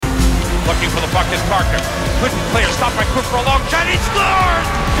Looking for the puck is Parker. Couldn't clear. Stopped by Cook for a long shot. He scores!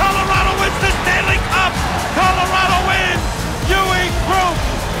 Colorado wins the Stanley Cup! Colorado wins! Ewing Group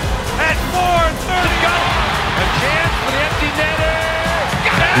at 4:30. Got it! A chance for the empty netter.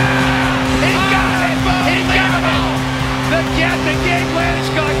 Got it! He got it! He got it! The game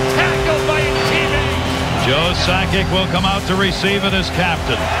Landeskog tackled by his teammate. Joe Sakic will come out to receive it as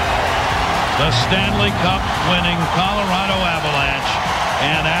captain. The Stanley Cup winning Colorado Avalanche.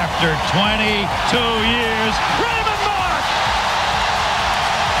 And after 22 years, Raymond Mark!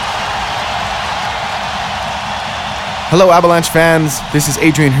 Hello, Avalanche fans. This is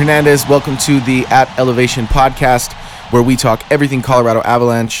Adrian Hernandez. Welcome to the At Elevation podcast, where we talk everything Colorado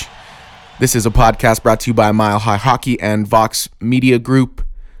Avalanche. This is a podcast brought to you by Mile High Hockey and Vox Media Group.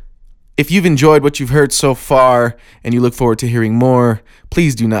 If you've enjoyed what you've heard so far and you look forward to hearing more,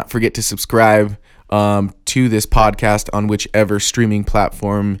 please do not forget to subscribe to this podcast on whichever streaming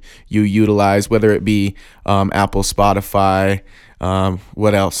platform you utilize, whether it be Apple, Spotify,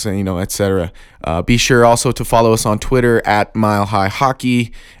 what else, etc. Be sure also to follow us on Twitter at Mile High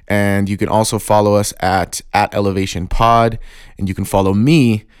Hockey, and you can also follow us at Elevation Pod, and you can follow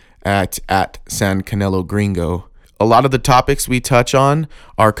me at San Canelo Gringo. A lot of the topics we touch on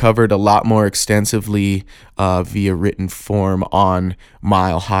are covered a lot more extensively via written form on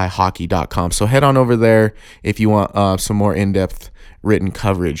milehighhockey.com. So head on over there if you want some more in-depth written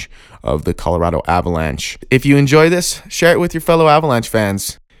coverage of the Colorado Avalanche. If you enjoy this, share it with your fellow Avalanche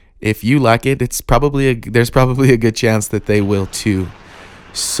fans. If you like it, there's probably a good chance that they will too.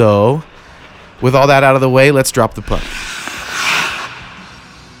 So, with all that out of the way, let's drop the puck.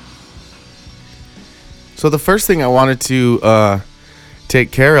 So the first thing I wanted to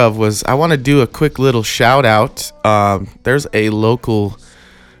take care of was I want to do a quick little shout out. There's a local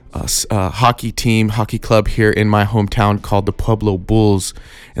hockey club here in my hometown called the Pueblo Bulls,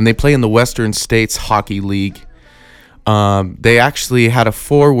 and they play in the Western States Hockey League. They actually had a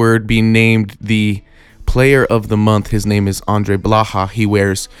forward be named the Player of the Month. His name is Andre Blaha. He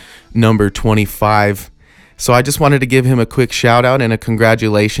wears number 25. So I just wanted to give him a quick shout out and a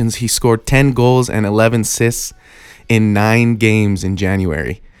congratulations. He scored 10 goals and 11 assists in 9 games in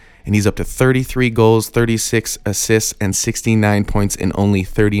January. And he's up to 33 goals, 36 assists, and 69 points in only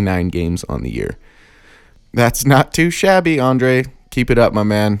 39 games on the year. That's not too shabby, Andre. Keep it up, my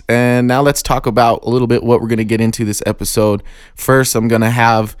man. And now let's talk about a little bit what we're going to get into this episode. First, I'm going to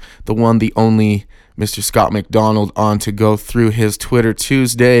have the one, the only Mr. Scott McDonald on to go through his Twitter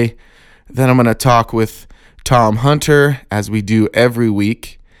Tuesday. Then I'm going to talk with Tom Hunter, as we do every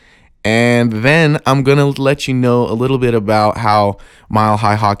week. And then I'm going to let you know a little bit about how Mile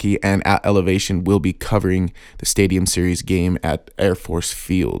High Hockey and At Elevation will be covering the Stadium Series game at Air Force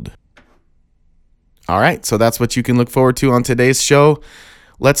Field. All right, so that's what you can look forward to on today's show.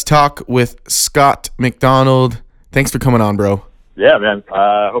 Let's talk with Scott McDonald. Thanks for coming on, bro. Yeah, man.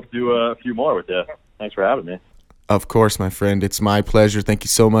 I hope to do a few more with you. Thanks for having me. Of course, my friend. It's my pleasure. Thank you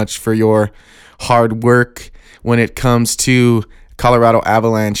so much for your hard work when it comes to Colorado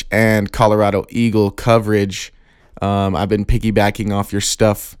Avalanche and Colorado Eagle coverage. I've been piggybacking off your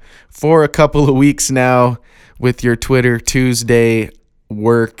stuff for a couple of weeks now with your Twitter Tuesday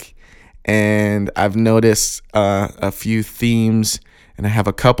work, and I've noticed a few themes, and I have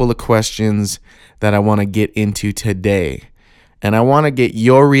a couple of questions that I want to get into today. And I want to get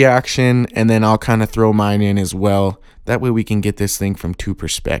your reaction, and then I'll kind of throw mine in as well. That way we can get this thing from two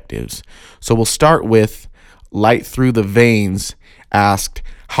perspectives. So we'll start with Light Through the Veins asked,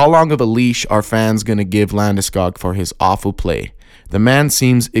 how long of a leash are fans going to give Landeskog for his awful play? The man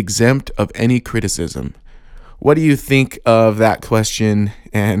seems exempt of any criticism. What do you think of that question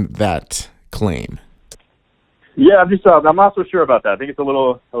and that claim? Yeah, I'm not so sure about that. I think it's a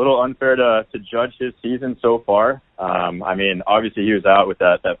little unfair to judge his season so far. I mean, obviously he was out with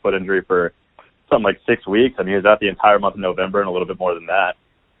that foot injury for something like 6 weeks. I mean, he was out the entire month of November and a little bit more than that.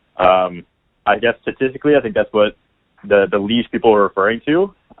 I guess statistically, I think that's what the leash people were referring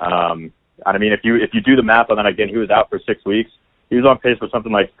to. And I mean, if you do the math on that, again, he was out for 6 weeks. He was on pace for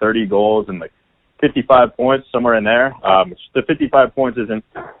something like 30 goals and like 55 points, somewhere in there. The 55 points isn't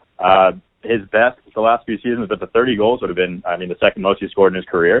his best the last few seasons, but the 30 goals would have been, I mean, the second most he scored in his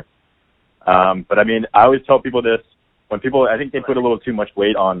career. But I mean, I always tell people this, when people, I think they put a little too much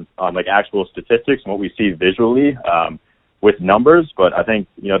weight on like actual statistics and what we see visually with numbers. But I think,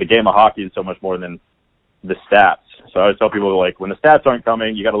 the game of hockey is so much more than the stats. So I always tell people, like, when the stats aren't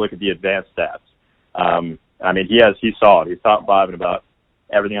coming, you got to look at the advanced stats. I mean, he's solid. He's top 5 in about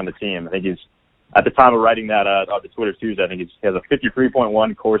everything on the team. I think he's, at the time of writing that on the Twitter Tuesday, I think he has a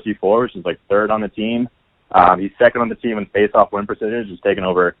 53.1 Corsi for, which is like 3rd on the team. He's 2nd on the team in face-off win percentage. He's taken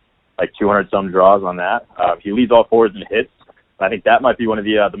over like 200 some draws on that. He leads all forwards in hits. I think that might be one of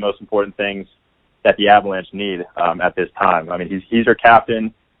the most important things that the Avalanche need at this time. I mean, he's their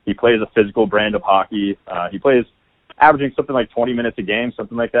captain. He plays a physical brand of hockey. He plays averaging something like 20 minutes a game,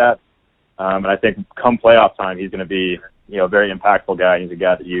 something like that. And I think come playoff time, he's going to be, a very impactful guy. He's a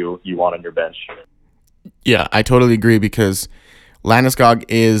guy that you want on your bench. Yeah, I totally agree because Landeskog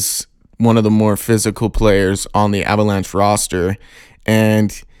is one of the more physical players on the Avalanche roster.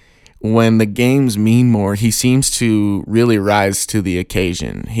 And when the games mean more, he seems to really rise to the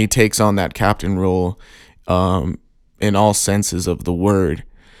occasion. He takes on that captain role in all senses of the word.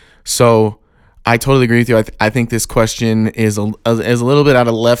 So I totally agree with you. I think this question is a little bit out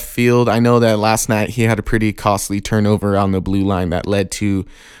of left field. I know that last night he had a pretty costly turnover on the blue line that led to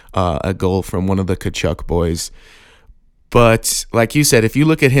a goal from one of the Tkachuk boys. But like you said, if you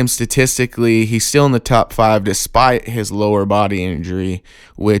look at him statistically, he's still in the top 5 despite his lower body injury,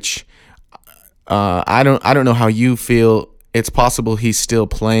 which I don't know how you feel. It's possible he's still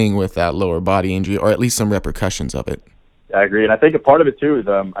playing with that lower body injury, or at least some repercussions of it. I agree, and I think a part of it too is,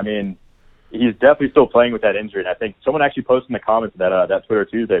 he's definitely still playing with that injury. And I think someone actually posted in the comments that Twitter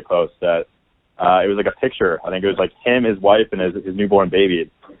Tuesday post that it was like a picture. I think it was like him, his wife, and his newborn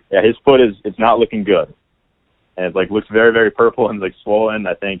baby. Yeah, his foot it's not looking good, and it looks very, very purple and swollen.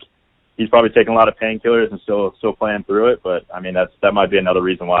 I think he's probably taking a lot of painkillers and still playing through it. But that might be another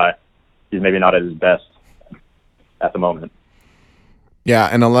reason why he's maybe not at his best at the moment. Yeah,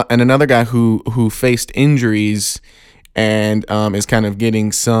 and another guy who faced injuries and is kind of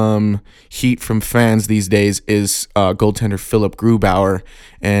getting some heat from fans these days is goaltender Philip Grubauer.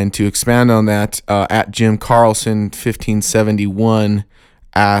 And to expand on that, at Jim Carlson 1571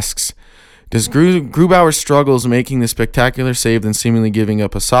 asks, does Grubauer's struggles making the spectacular save and seemingly giving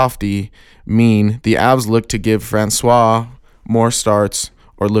up a softie mean the Avs look to give Francois more starts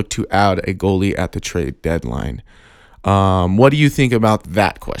or look to add a goalie at the trade deadline? What do you think about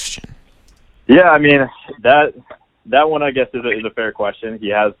that question? Yeah, that one, I guess, is a fair question. He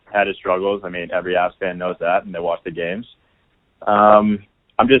has had his struggles. Every Avs fan knows that, and they watch the games. I'm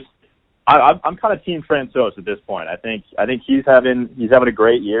kind of team Francouz at this point. I think he's having a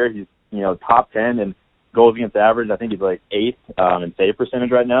great year. He's top 10 in goals against average. I think he's like 8th in save percentage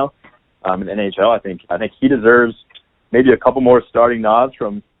right now in the NHL. I think he deserves maybe a couple more starting nods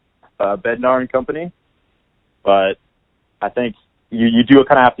from Bednar and company, but I think you do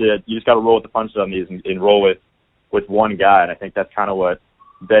kind of have to. You just got to roll with the punches on these and roll with one guy, and I think that's kind of what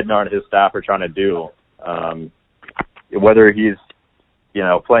Bednar and his staff are trying to do. Whether he's,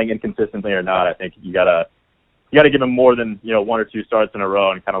 playing inconsistently or not, I think you gotta give him more than 1 or 2 starts in a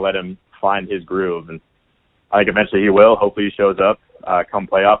row and kind of let him find his groove. And I think eventually he will. Hopefully he shows up come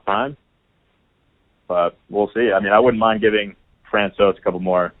playoff time. But we'll see. I wouldn't mind giving Francouz a couple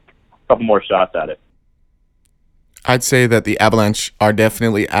more shots at it. I'd say that the Avalanche are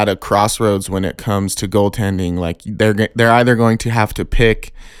definitely at a crossroads when it comes to goaltending. Like they're either going to have to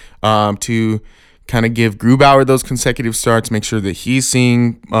pick to kind of give Grubauer those consecutive starts, make sure that he's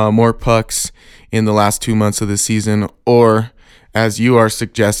seeing more pucks in the last 2 months of the season, or as you are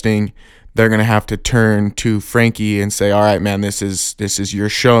suggesting, they're going to have to turn to Frankie and say, all right, man, this is your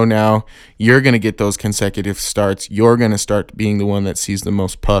show now. You're going to get those consecutive starts. You're going to start being the one that sees the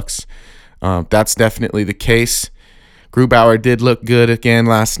most pucks. That's definitely the case. Grubauer did look good again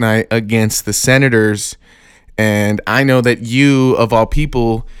last night against the Senators, and I know that you, of all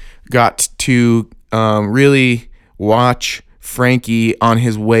people, got to really watch Frankie on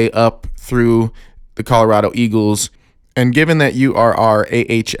his way up through the Colorado Eagles. And given that you are our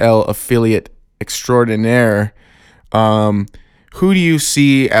AHL affiliate extraordinaire, who do you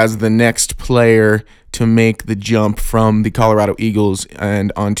see as the next player to make the jump from the Colorado Eagles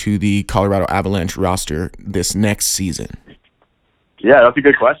and onto the Colorado Avalanche roster this next season? Yeah, that's a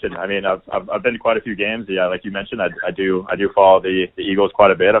good question. I've been to quite a few games. Yeah, like you mentioned, I do follow the Eagles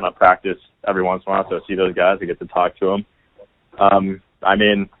quite a bit. I'm at practice every once in a while, so I see those guys. I get to talk to them.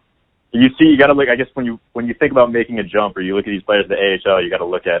 You got to look. I guess when you think about making a jump, or you look at these players at the AHL, you got to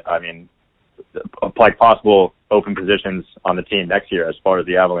look at like possible open positions on the team next year as far as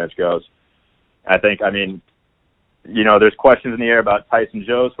the Avalanche goes. I think, there's questions in the air about Tyson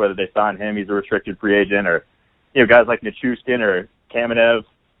Jost, whether they sign him, he's a restricted free agent, or, guys like Nichushkin or Kamenev.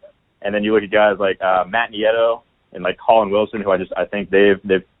 And then you look at guys like Matt Nieto and like Colin Wilson, who I think they've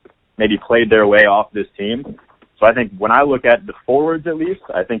maybe played their way off this team. So I think when I look at the forwards, at least,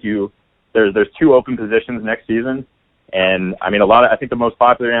 I think there's 2 open positions next season. And I think the most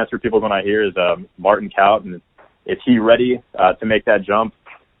popular answer people when I hear is Martin Kaut. And is he ready to make that jump?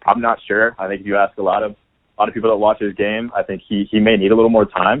 I'm not sure. I think if you ask a lot of people that watch his game, I think he may need a little more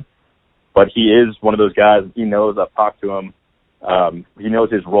time. but he is one of those guys. He knows. I've talked to him. He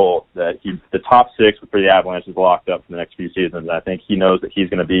knows his role. That the top 6 for the Avalanche is locked up for the next few seasons. I think he knows that he's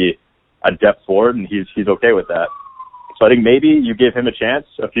going to be a depth forward, and he's okay with that. So I think maybe you give him a chance,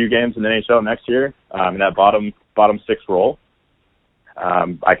 a few games in the NHL next year, in that bottom 6 role.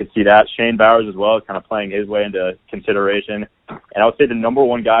 I could see that. Shane Bowers as well is kind of playing his way into consideration. And I would say the number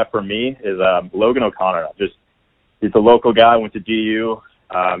one guy for me is Logan O'Connor. He's a local guy, went to DU.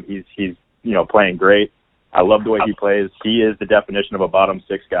 He's playing great. I love the way he plays. He is the definition of a bottom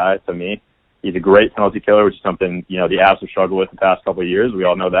 6 guy to me. He's a great penalty killer, which is something, the Avs have struggled with the past couple of years. We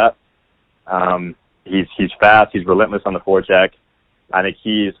all know that. He's fast. He's relentless on the forecheck. I think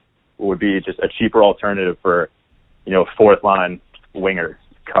would be just a cheaper alternative for, 4th line winger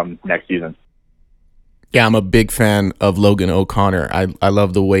come next season. Yeah, I'm a big fan of Logan O'Connor. I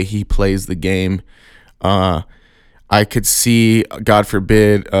love the way he plays the game. I could see, God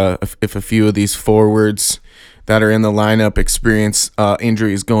forbid, if a few of these forwards that are in the lineup experience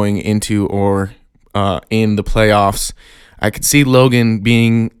injuries going into or in the playoffs, I could see Logan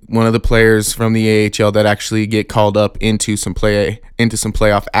being one of the players from the AHL that actually get called up into some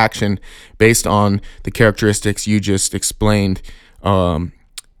playoff action based on the characteristics you just explained.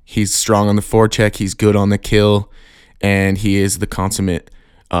 He's strong on the forecheck, he's good on the kill, and he is the consummate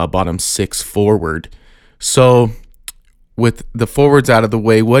bottom 6 forward. So, with the forwards out of the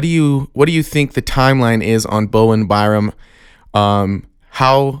way, what do you think the timeline is on Bowen Byram?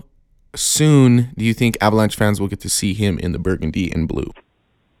 How soon do you think Avalanche fans will get to see him in the burgundy and blue?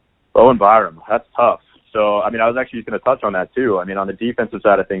 Bowen Byram, that's tough. So, I was actually just going to touch on that too. On the defensive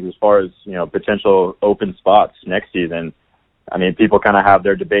side of things, as far as, potential open spots next season, people kind of have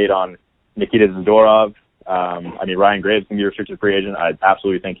their debate on Nikita Zadorov. Ryan Graves can be a restricted free agent. I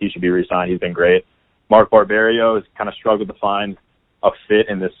absolutely think he should be re-signed. He's been great. Mark Barberio has kind of struggled to find a fit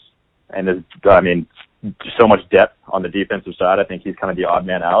in this, so much depth on the defensive side. I think he's kind of the odd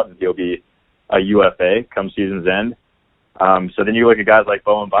man out, and he'll be a UFA come season's end. So then you look at guys like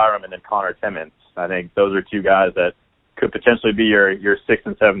Bowen Byram and then Connor Timmins. I think those are 2 guys that could potentially be your 6th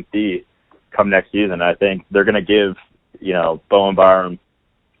and 7th D come next season. I think they're going to give, Bowen Byram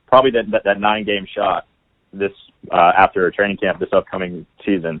probably that 9-game shot this after training camp this upcoming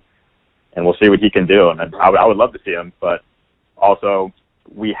season. And we'll see what he can do. And I would love to see him, but also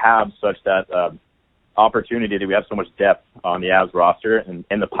we have such that opportunity that we have so much depth on the Avs roster and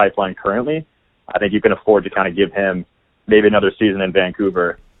in the pipeline currently. I think you can afford to kind of give him maybe another season in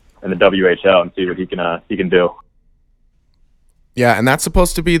Vancouver in the WHL and see what he can do. Yeah, and that's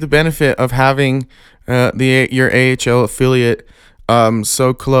supposed to be the benefit of having your AHL affiliate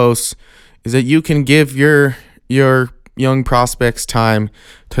so close, is that you can give your young prospects time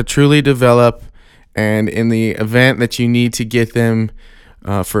to truly develop, and in the event that you need to get them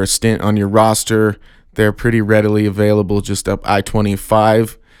for a stint on your roster, they're pretty readily available just up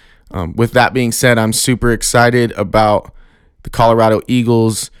I-25. With that being said, I'm super excited about the Colorado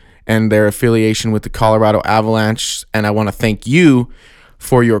Eagles and their affiliation with the Colorado Avalanche, and I want to thank you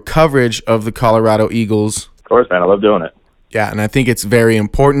for your coverage of the Colorado Eagles. Of course, man. I love doing it. Yeah, and I think it's very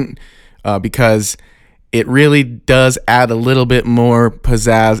important because it really does add a little bit more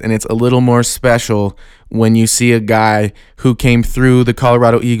pizzazz, and it's a little more special when you see a guy who came through the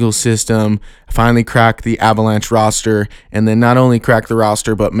Colorado Eagles system, finally crack the Avalanche roster, and then not only crack the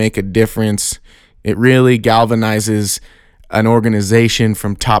roster, but make a difference. It really galvanizes an organization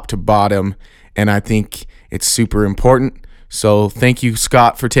from top to bottom, and I think it's super important. So thank you,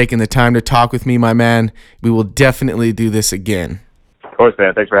 Scott, for taking the time to talk with me, my man. We will definitely do this again. Of course,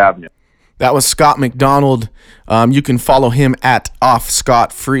 man. Thanks for having me. That was Scott McDonald. You can follow him at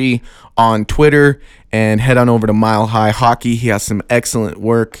OffScottFree on Twitter and head on over to Mile High Hockey. He has some excellent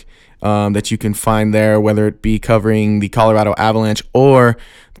work that you can find there, whether it be covering the Colorado Avalanche or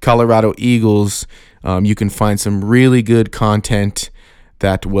the Colorado Eagles. You can find some really good content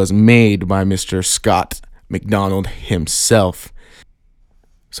that was made by Mr. Scott McDonald himself.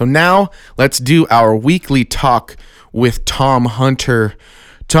 So now let's do our weekly talk with Tom Hunter.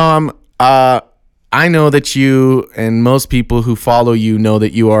 Tom, I know that you and most people who follow you know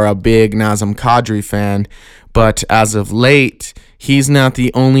that you are a big Nazem Kadri fan, but as of late, he's not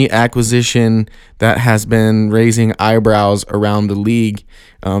the only acquisition that has been raising eyebrows around the league.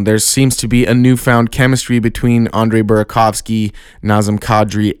 There seems to be a newfound chemistry between Andrei Burakovsky, Nazem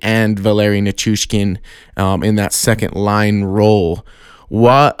Kadri, and Valeri Nichushkin in that second line role.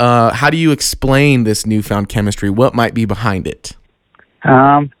 How do you explain this newfound chemistry? What might be behind it?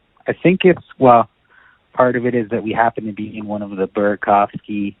 I think part of it is that we happen to be in one of the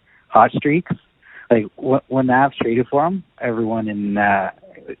Burakovsky hot streaks. Like when the Avs traded for him, everyone in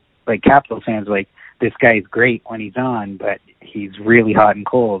like Capitals fans, like, this guy's great when he's on, but he's really hot and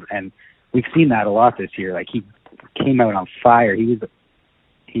cold. And we've seen that a lot this year. Like, he came out on fire. He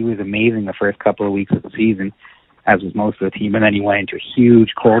was amazing the first couple of weeks of the season, as was most of the team. And then he went into a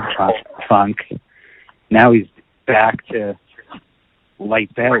huge cold funk. Now he's back to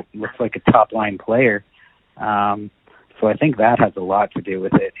lights out. Looks like a top-line player. So I think that has a lot to do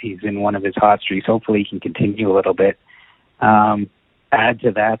with it. He's in one of his hot streaks. Hopefully he can continue a little bit. Add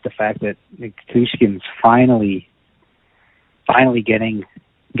to that the fact that Nichushkin's finally getting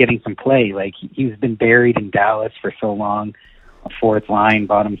some play. Like, he's been buried in Dallas for so long, a fourth line,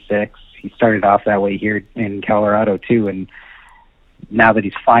 bottom six. He started off that way here in Colorado too, and now that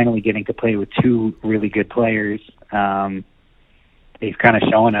he's finally getting to play with two really good players, he's kind of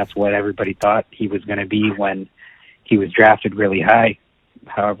showing us what everybody thought he was going to be when he was drafted really high,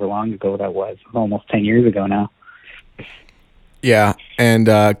 however long ago that was, almost 10 years ago now. Yeah, and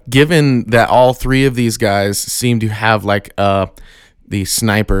given that all three of these guys seem to have like the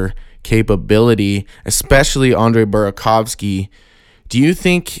sniper capability, especially Andre Burakovsky, do you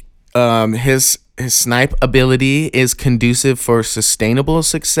think his snipe ability is conducive for sustainable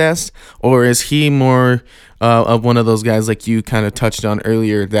success, or is he more of one of those guys like you kind of touched on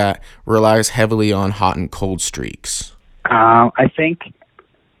earlier that relies heavily on hot and cold streaks? I think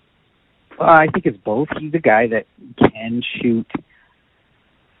it's both. He's a guy that can shoot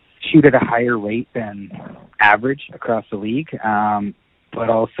at a higher rate than average across the league, but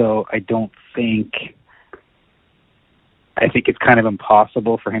also I think it's kind of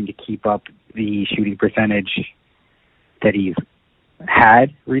impossible for him to keep up the shooting percentage that he's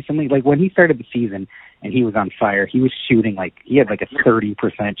had recently. Like, when he started the season and he was on fire, he was shooting he had like a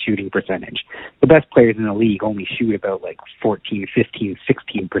 30% shooting percentage. The best players in the league only shoot about like 14, 15,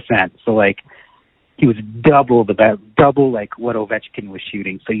 16%. So like, he was double like what Ovechkin was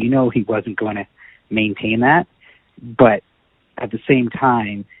shooting. So he wasn't going to maintain that. But at the same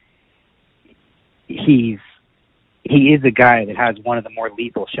time, he is a guy that has one of the more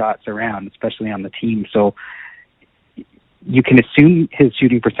lethal shots around, especially on the team. So you can assume his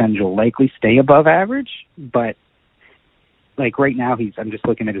shooting percentage will likely stay above average, but like right now, I'm just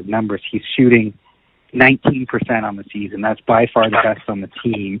looking at his numbers. He's shooting 19% on the season. That's by far the best on the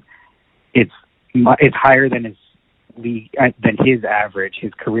team. It's higher than his average,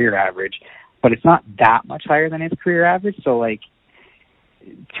 his career average, but it's not that much higher than his career average. So like,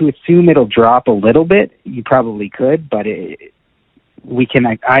 to assume it'll drop a little bit, you probably could, but I'd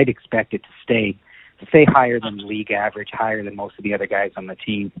expect it to stay higher than league average, higher than most of the other guys on the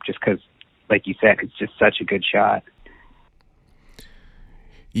team, just because, like you said, it's just such a good shot.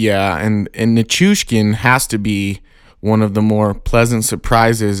 Yeah, and Nichushkin has to be one of the more pleasant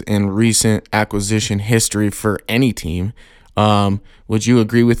surprises in recent acquisition history for any team. Would you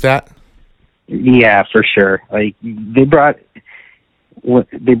agree with that? Yeah, for sure. Like, they brought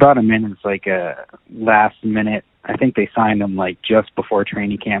him in as like a last minute. I think they signed him like just before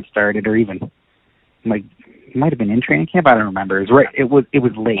training camp started, or even like he might have been in training camp. I don't remember. It was right. It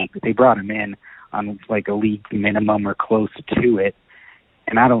was late. They brought him in on like a league minimum or close to it.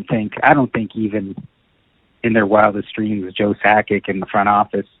 And I don't think even in their wildest dreams, Joe Sakic and the front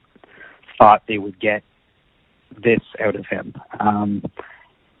office thought they would get this out of him.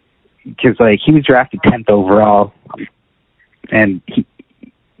 Because like, he was drafted 10th overall, and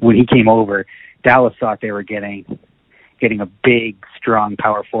when he came over, Dallas thought they were getting a big, strong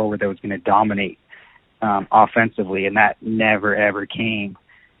power forward that was going to dominate offensively, and that never ever came.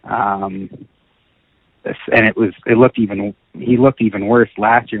 And he looked even worse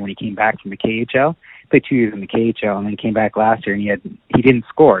last year when he came back from the KHL. He played 2 years in the KHL and then came back last year, and he didn't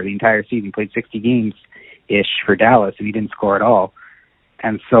score the entire season. He played 60 games ish for Dallas, and he didn't score at all.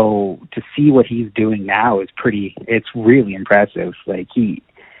 And so to see what he's doing now it's really impressive. Like, he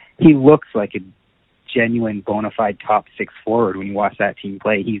looks like a genuine bona fide top 6 forward when you watch that team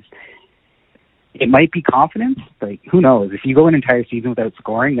play. It might be confidence, but who knows? If you go an entire season without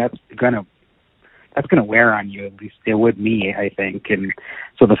scoring, that's gonna wear on you. At least it would me, I think. And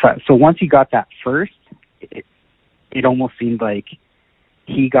so once he got that first, it almost seemed like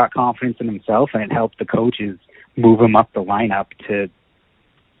he got confidence in himself, and it helped the coaches move him up the lineup to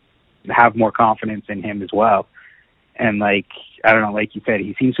have more confidence in him as well. And like, I don't know, like you said,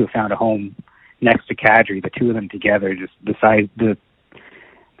 he seems to have found a home next to Kadri. The two of them together, just the size, the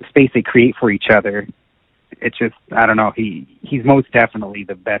space they create for each other. It's just, I don't know. He's most definitely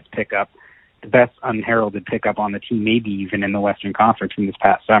the best pickup, the best unheralded pickup on the team, maybe even in the Western Conference from this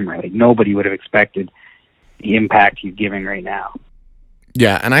past summer. Like, nobody would have expected the impact he's giving right now.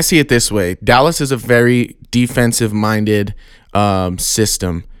 Yeah, and I see it this way. Dallas is a very defensive-minded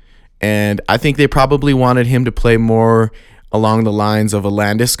system. And I think they probably wanted him to play more along the lines of a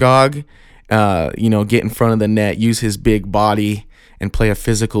Landeskog, get in front of the net, use his big body, and play a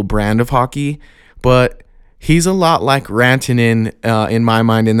physical brand of hockey. But he's a lot like Rantanen in my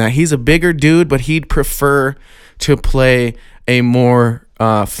mind, in that he's a bigger dude, but he'd prefer to play a more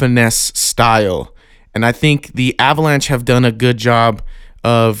finesse style. And I think the Avalanche have done a good job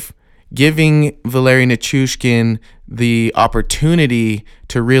of giving Valeri Nichushkin the opportunity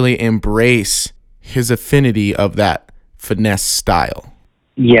to really embrace his affinity of that finesse style.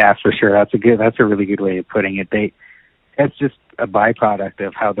 Yeah, for sure. That's a really good way of putting it. It's just a byproduct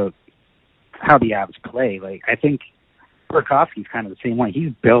of how the Avs play. Like, I think Burakovsky's kind of the same way.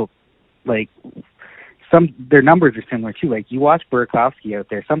 He's built like their numbers are similar too. Like, you watch Burakovsky out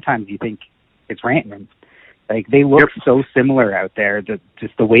there, sometimes you think it's Rantanen. Like, they look so similar out there,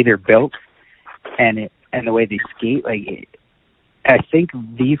 just the way they're built and the way they skate. Like, I think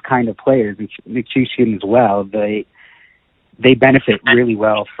these kind of players, Nichushkin as well, they benefit really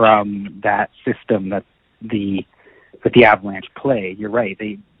well from that system that the Avalanche play. You're right.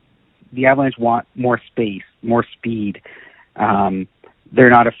 The Avalanche want more space, more speed. They're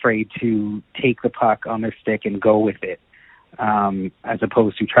not afraid to take the puck on their stick and go with it, as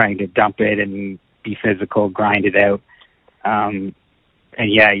opposed to trying to dump it and be physical, grind it out. And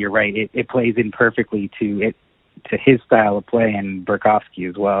yeah, you're right. It plays in perfectly to his style of play, and Burakovsky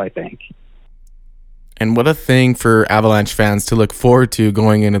as well, I think. And what a thing for Avalanche fans to look forward to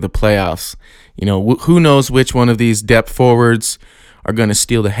going into the playoffs. Who knows which one of these depth forwards are going to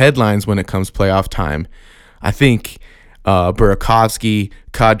steal the headlines when it comes playoff time. I think Burakovsky,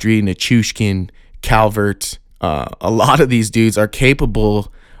 Kadri, Nichushkin, Calvert, a lot of these dudes are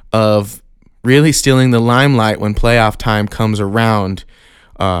capable of really stealing the limelight when playoff time comes around.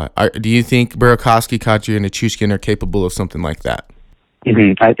 Do you think Burakovsky, Kadri, and Nichushkin are capable of something like that?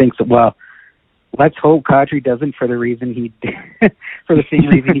 Mm-hmm. I think so. Well, let's hope Kadri doesn't, for the same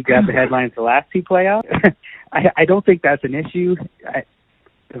reason he grabbed the headlines the last two playoffs. I don't think that's an issue.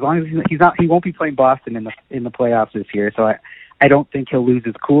 As long as he won't be playing Boston in the playoffs this year, so I don't think he'll lose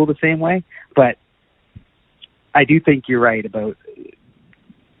his cool the same way. But I do think you're right about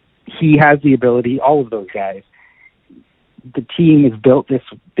he has the ability. All of those guys, the team is built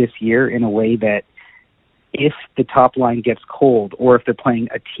this year in a way that if the top line gets cold, or if they're playing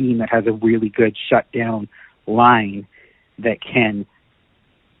a team that has a really good shutdown line that can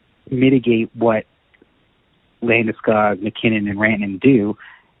mitigate what Landeskog, McKinnon, and Rantanen do,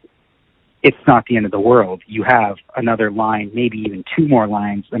 it's not the end of the world. You have another line, maybe even two more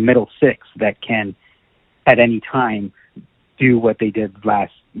lines, a middle six that can, at any time, do what they did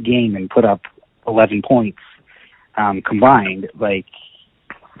last game and put up 11 points combined. Like,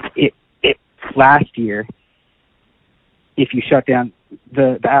 it last year, if you shut down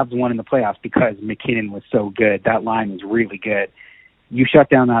the Avs won in the playoffs because McKinnon was so good. That line was really good. You shut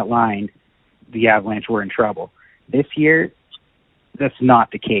down that line, the Avalanche were in trouble. This year, that's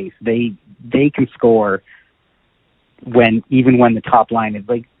not the case. They can score even when the top line is,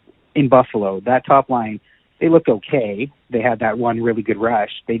 like in Buffalo, that top line, they looked okay. They had that one really good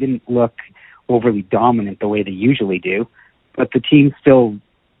rush. They didn't look overly dominant the way they usually do, but the team still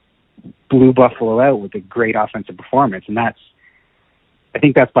blew Buffalo out with a great offensive performance, and I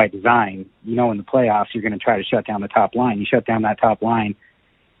think that's by design. In the playoffs, you're going to try to shut down the top line. You shut down that top line,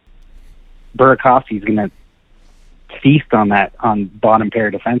 Burakovsky's going to feast on bottom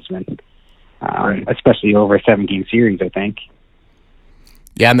pair defensemen, especially over a 7-game series, I think.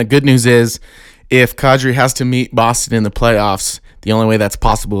 Yeah, and the good news is, if Kadri has to meet Boston in the playoffs, the only way that's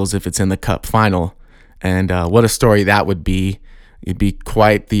possible is if it's in the Cup final. And what a story that would be. It'd be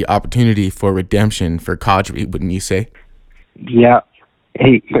quite the opportunity for redemption for Kadri, wouldn't you say? Yeah.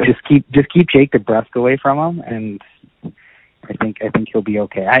 Hey, just keep Jake DeBrusk away from him, and I think he'll be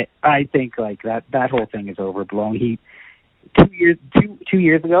okay. I think like that whole thing is overblown. 2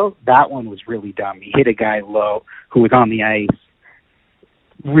 years ago, that one was really dumb. He hit a guy low who was on the ice,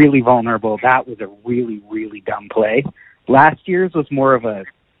 really vulnerable. That was a really, really dumb play. Last year's was more of a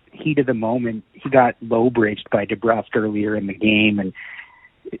heat of the moment. He got low bridged by DeBrusk earlier in the game, and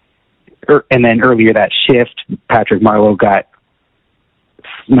then earlier that shift, Patrick Marleau got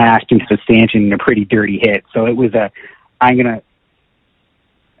smashed into the stanchion in a pretty dirty hit. So it was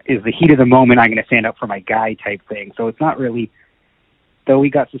is the heat of the moment, I'm going to stand up for my guy type thing. So it's not really, though he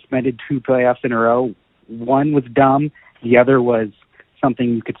got suspended 2 playoffs in a row, one was dumb, the other was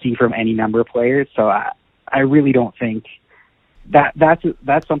something you could see from any number of players. So I really don't think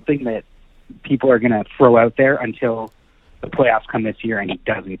that's something that people are going to throw out there until the playoffs come this year and he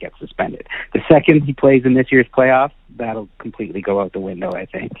doesn't get suspended. The second he plays in this year's playoffs, that'll completely go out the window, I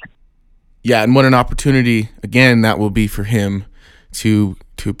think. Yeah, and what an opportunity, again, that will be for him to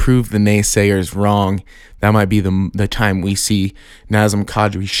prove the naysayers wrong. That might be the time we see Nazem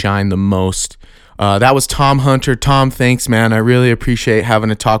Kadri shine the most. That was Tom Hunter. Tom, thanks, man. I really appreciate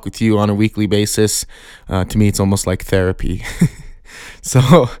having a talk with you on a weekly basis. To me, it's almost like therapy.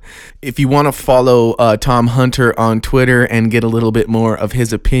 So if you want to follow Tom Hunter on Twitter and get a little bit more of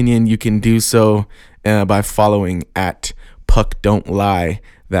his opinion, you can do so by following at Puck Don't Lie.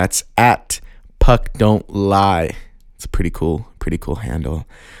 That's at Puck Don't Lie. It's a pretty cool handle.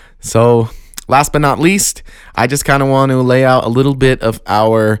 So last but not least, I just kind of want to lay out a little bit of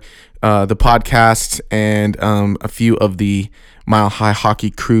our the podcast and a few of the Mile High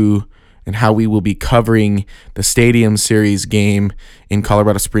Hockey crew and how we will be covering the Stadium Series game in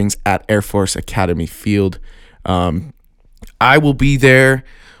Colorado Springs at Air Force Academy Field. I will be there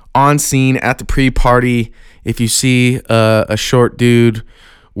on scene at the pre-party. If you see a short dude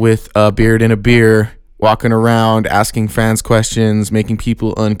with a beard and a beer walking around asking fans questions, making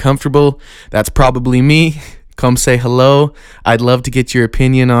people uncomfortable, that's probably me. Come say hello. I'd love to get your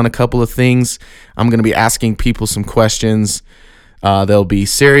opinion on a couple of things. I'm going to be asking people some questions. They'll be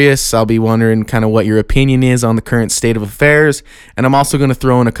serious. I'll be wondering kind of what your opinion is on the current state of affairs. And I'm also going to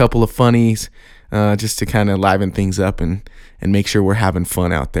throw in a couple of funnies just to kind of liven things up and make sure we're having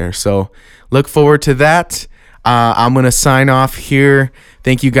fun out there. So look forward to that. I'm going to sign off here.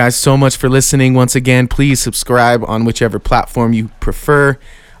 Thank you guys so much for listening. Once again, please subscribe on whichever platform you prefer.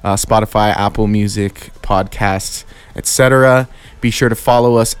 Spotify, Apple Music, podcasts, etc. Be sure to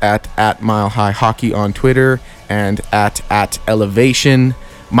follow us at Mile High Hockey on Twitter and at Elevation.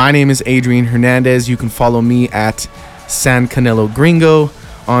 My name is Adrian Hernandez. You can follow me at San Canelo Gringo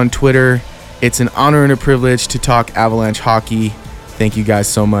on Twitter. It's an honor and a privilege to talk Avalanche hockey. Thank you guys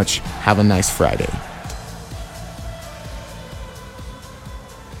so much. Have a nice Friday.